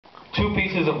2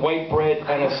 pieces of white bread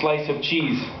and a slice of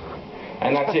cheese.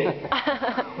 And that's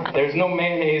it. There's no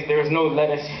mayonnaise, there's no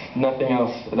lettuce, nothing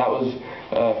else. That was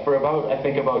for I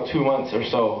think about 2 months or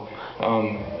so.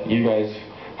 You guys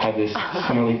had this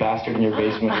smelly bastard in your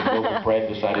basement with a loaf of bread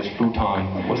beside his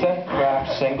futon. Was that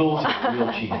Kraft Singles or real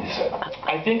cheese?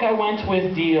 I think I went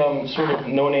with the sort of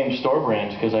no-name store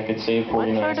brand because I could save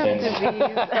 49 cents.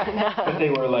 But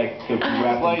they were like the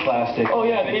wrapped in plastic. Oh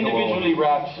yeah, the individually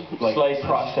wrapped like slices.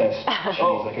 Processed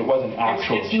cheese, like it wasn't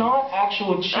actual cheese. It's not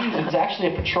actual cheese, it's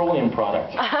actually a petroleum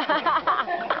product.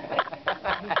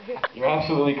 You're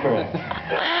absolutely correct.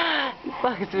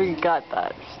 We got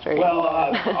that straight. Well,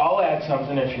 I'll add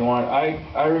something if you want.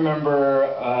 I remember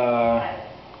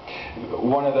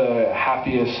one of the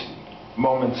happiest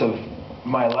moments of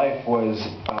my life was,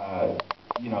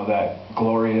 you know, that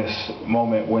glorious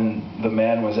moment when the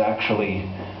man was actually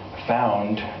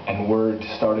found and word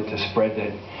started to spread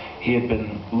that he had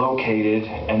been located,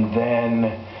 and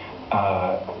then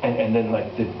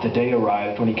like the day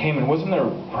arrived when he came. And wasn't there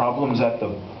problems at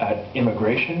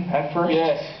immigration at first?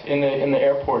 Yes, in the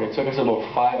airport. It took us about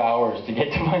 5 hours to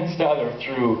get to Mindbender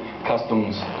through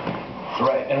customs.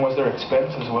 Right, and was there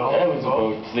expense as well? It was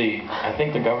about I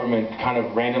think the government kind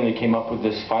of randomly came up with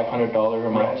this $500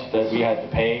 amount that we had to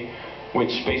pay,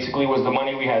 which basically was the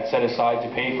money we had set aside to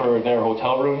pay for their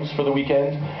hotel rooms for the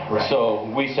weekend. Right.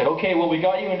 So we said, okay, well, we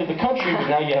got you into the country, but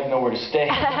now you have nowhere to stay.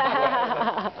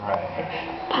 Right.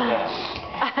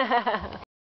 Yes.